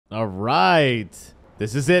All right.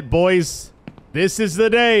 This is it, boys. This is the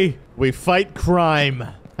day we fight crime.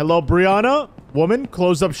 Hello, Brianna. Woman,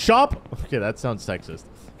 close up shop. Okay, that sounds sexist.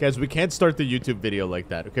 Guys, we can't start the YouTube video like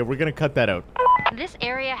that. Okay, we're gonna cut that out. This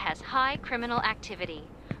area has high criminal activity.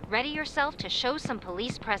 Ready yourself to show some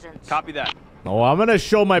police presence. Copy that. Oh, I'm gonna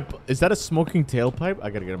show my... Is that a smoking tailpipe? I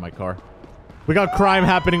gotta get in my car. We got crime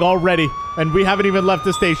happening already, and we haven't even left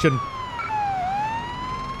the station.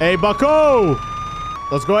 Hey, bucko!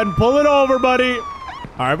 Let's go ahead and pull it over, buddy. All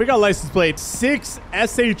right, we got license plate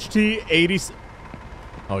 6SHT80.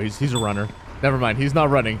 Oh, he's a runner. Never mind, he's not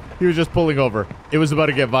running. He was just pulling over. It was about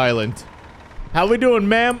to get violent. How we doing,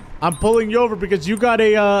 ma'am? I'm pulling you over because you got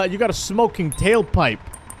a smoking tailpipe.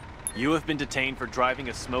 You have been detained for driving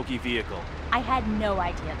a smoky vehicle. I had no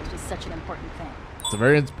idea this was such an important thing. It's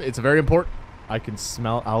a very important. I can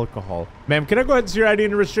smell alcohol. Ma'am, can I go ahead and see your ID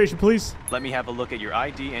and registration, please? Let me have a look at your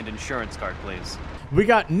ID and insurance card, please. We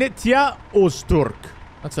got Nitya Osturk.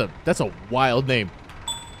 That's a wild name.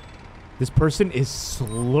 This person is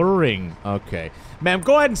slurring. Okay. Ma'am,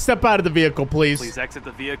 go ahead and step out of the vehicle, please. Please exit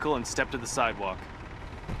the vehicle and step to the sidewalk.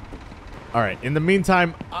 All right. In the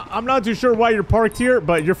meantime, I'm not too sure why you're parked here,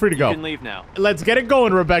 but you're free to go. You can leave now. Let's get it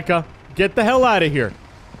going, Rebecca. Get the hell out of here.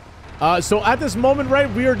 So at this moment, right,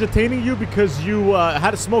 we are detaining you because you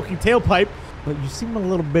had a smoking tailpipe, but you seem a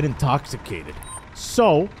little bit intoxicated.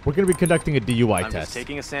 So we're going to be conducting a DUI test. I'm just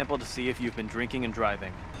taking a sample to see if you've been drinking and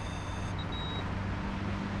driving.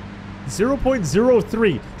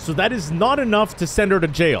 0.03. So that is not enough to send her to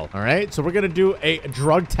jail. All right. So we're going to do a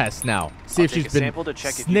drug test now. See if she's been sample to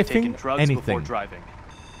check sniffing if you've taken drugs anything. Before driving.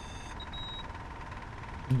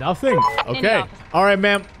 Nothing. Okay. All right,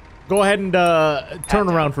 ma'am. Go ahead and turn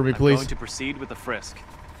around for me, please. I'm going to proceed with the frisk.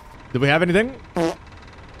 Do we have anything?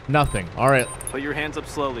 Nothing. All right. Put your hands up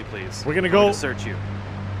slowly, please. We're going to go search you.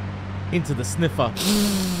 Into the sniffer.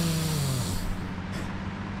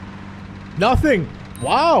 Nothing.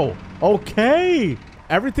 Wow. Okay.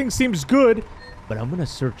 Everything seems good, but I'm going to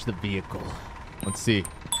search the vehicle. Let's see.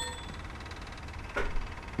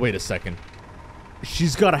 Wait a second.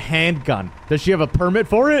 She's got a handgun. Does she have a permit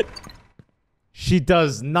for it? She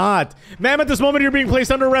does not. Ma'am, at this moment, you're being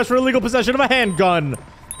placed under arrest for illegal possession of a handgun.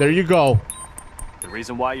 There you go. The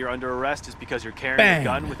reason why you're under arrest is because you're carrying Bang. a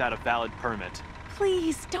gun without a valid permit.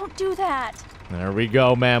 Please, don't do that. There we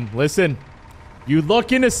go, ma'am. Listen, you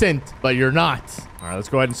look innocent, but you're not. All right, let's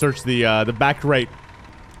go ahead and search the back right.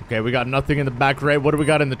 Okay, we got nothing in the back right. What do we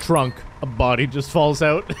got in the trunk? A body just falls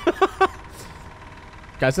out.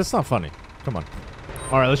 Guys, that's not funny. Come on.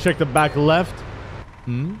 All right, let's check the back left.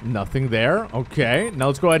 Nothing there. Okay, now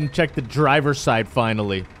let's go ahead and check the driver's side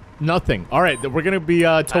finally. Nothing. All right, we're going to be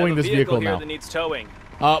towing this vehicle now. That needs towing.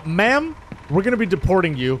 Ma'am, we're going to be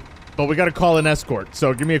deporting you, but we got to call an escort,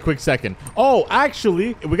 so give me a quick second. Oh,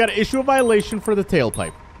 actually, we got to issue a violation for the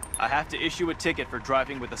tailpipe. I have to issue a ticket for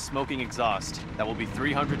driving with a smoking exhaust. That will be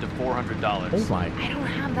 $300 to $400. Oh, my. I don't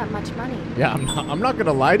have that much money. Yeah, I'm not going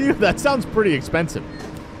to lie to you. That sounds pretty expensive.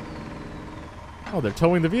 Oh, they're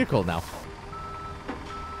towing the vehicle now.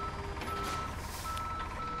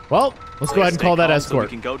 Well, let's go ahead and call that escort. So we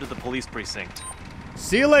can go to the police precinct.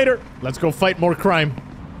 See you later. Let's go fight more crime.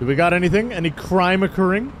 Do we got anything? Any crime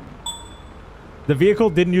occurring? The vehicle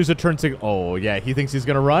didn't use a turn signal. Oh, yeah. He thinks he's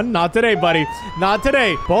going to run? Not today, buddy. Not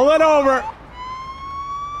today. Pull it over.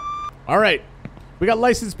 All right. We got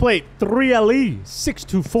license plate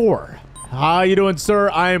 3LE624. How you doing, sir?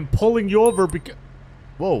 I am pulling you over because...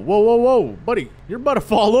 Whoa, whoa, whoa, whoa. Buddy, you're about to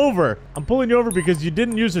fall over. I'm pulling you over because you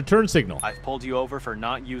didn't use a turn signal. I've pulled you over for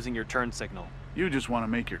not using your turn signal. You just want to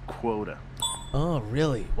make your quota. Oh,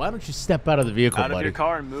 really? Why don't you step out of the vehicle, buddy? Out of your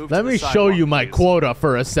car and move Let to the me show you my please. quota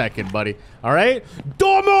for a second, buddy. All right?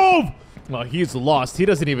 Don't move! Well, he's lost. He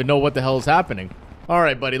doesn't even know what the hell is happening. All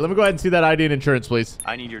right, buddy. Let me go ahead and see that ID and insurance, please.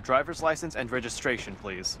 I need your driver's license and registration,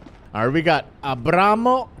 please. All right, we got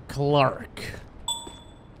Abramo Clark.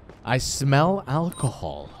 I smell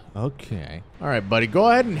alcohol. Okay. All right, buddy.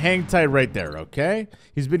 Go ahead and hang tight right there, okay?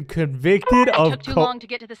 He's been convicted of... It took too long to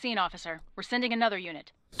get to the scene, officer. We're sending another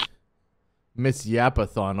unit. Miss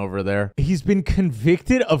Yapathon over there. He's been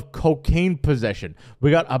convicted of cocaine possession.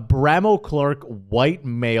 We got Abramo Clark, white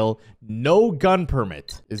male, no gun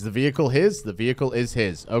permit. Is the vehicle his? The vehicle is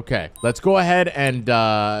his. Okay. Let's go ahead and do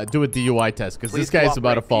a DUI test because this guy's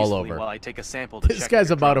about to fall over. While I take a sample to This check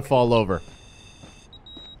guy's about to fall over.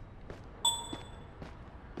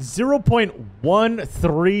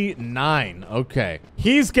 0.139. Okay.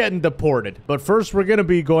 He's getting deported. But first, we're going to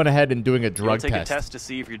be going ahead and doing a drug test. Take a test to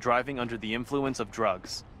see if you're driving under the influence of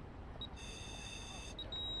drugs.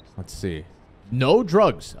 Let's see. No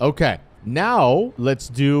drugs. Okay. Now, let's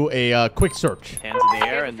do a quick search. Hands in the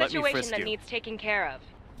air There's and a let me situation frisk that you. needs taking care of.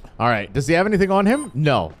 All right. Does he have anything on him?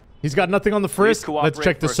 No. He's got nothing on the Please frisk. cooperate Let's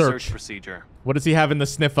check the for a search. procedure. What does he have in the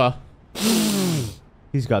sniffer?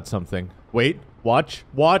 He's got something. Wait. Watch.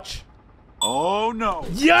 Watch. Oh, no.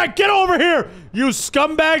 Yeah, get over here, you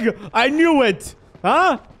scumbag. I knew it.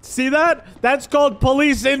 Huh? See that? That's called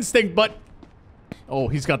police instinct, but... Oh,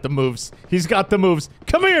 he's got the moves. He's got the moves.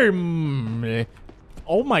 Come here.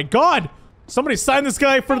 Oh, my God. Somebody sign this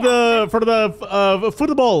guy for the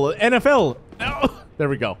football, NFL. There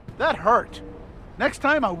we go. That hurt. Next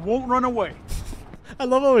time, I won't run away. I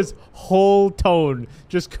love how his whole tone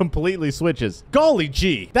just completely switches. Golly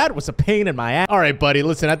gee, that was a pain in my ass. All right, buddy,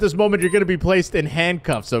 listen, at this moment, you're going to be placed in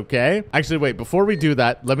handcuffs, okay? Actually, wait, before we do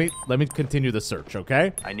that, let me continue the search,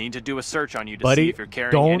 okay? I need to do a search on you to Buddy, see if you're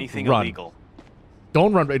carrying don't anything run. illegal.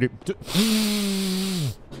 Don't run.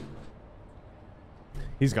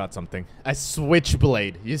 He's got something. A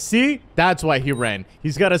switchblade. You see? That's why he ran.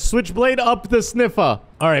 He's got a switchblade up the sniffer.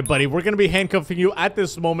 All right, buddy, we're going to be handcuffing you at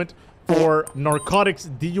this moment for narcotics,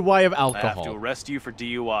 DUI of I have to alcohol. arrest you for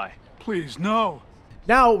DUI. Please, no.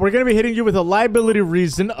 Now, we're going to be hitting you with a liability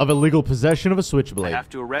reason of illegal possession of a I switchblade. have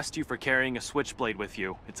to arrest you for carrying a switchblade with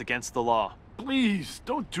you. It's against the law. Please,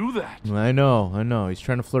 don't do that. I know. He's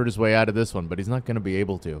trying to flirt his way out of this one, but he's not going to be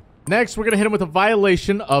able to. Next, we're going to hit him with a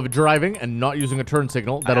violation of driving and not using a turn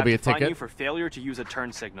signal. That'll be a I have to fine you ticket. for failure to use a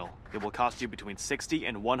turn signal. It will cost you between $60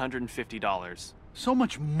 and $150. So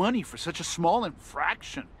much money for such a small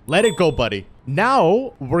infraction. Let it go, buddy.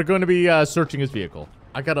 Now, we're going to be searching his vehicle.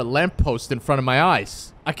 I got a lamppost in front of my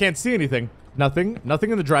eyes. I can't see anything. Nothing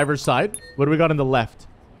in the driver's side. What do we got on the left?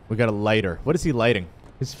 We got a lighter. What is he lighting?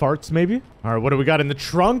 His farts, maybe? All right, what do we got in the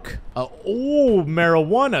trunk? Oh,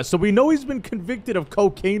 marijuana. So we know he's been convicted of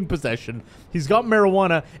cocaine possession. He's got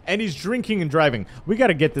marijuana, and he's drinking and driving. We got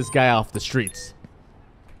to get this guy off the streets.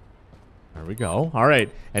 There we go. All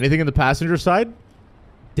right. Anything in the passenger side?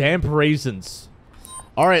 Damp raisins.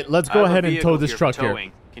 All right, let's go ahead and tow this truck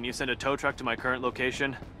here. Can you send a tow truck to my current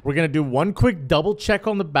location? We're going to do one quick double check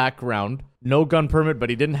on the background. No gun permit, but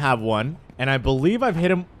he didn't have one. And I believe I've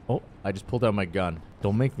hit him. Oh, I just pulled out my gun.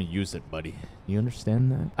 Don't make me use it, buddy. You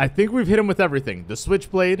understand that? I think we've hit him with everything. The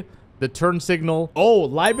switchblade, the turn signal. Oh,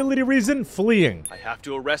 liability reason, fleeing. I have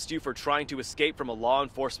to arrest you for trying to escape from a law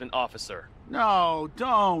enforcement officer. No,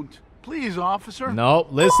 don't. Please, officer. No,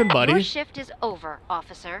 listen, buddy. Your shift is over,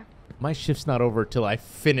 officer. My shift's not over till I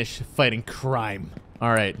finish fighting crime.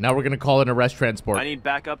 All right, now we're going to call an arrest transport. I need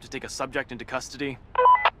backup to take a subject into custody.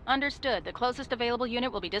 Understood. The closest available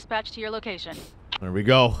unit will be dispatched to your location. There we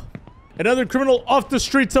go. Another criminal off the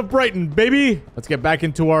streets of Brighton, baby. Let's get back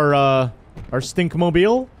into our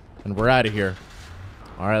stinkmobile, and we're out of here.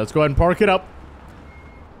 All right, let's go ahead and park it up.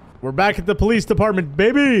 We're back at the police department,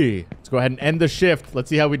 baby. Let's go ahead and end the shift. Let's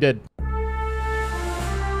see how we did.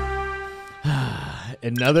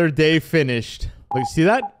 Another day finished. Look, see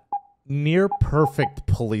that? Near perfect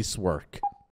police work.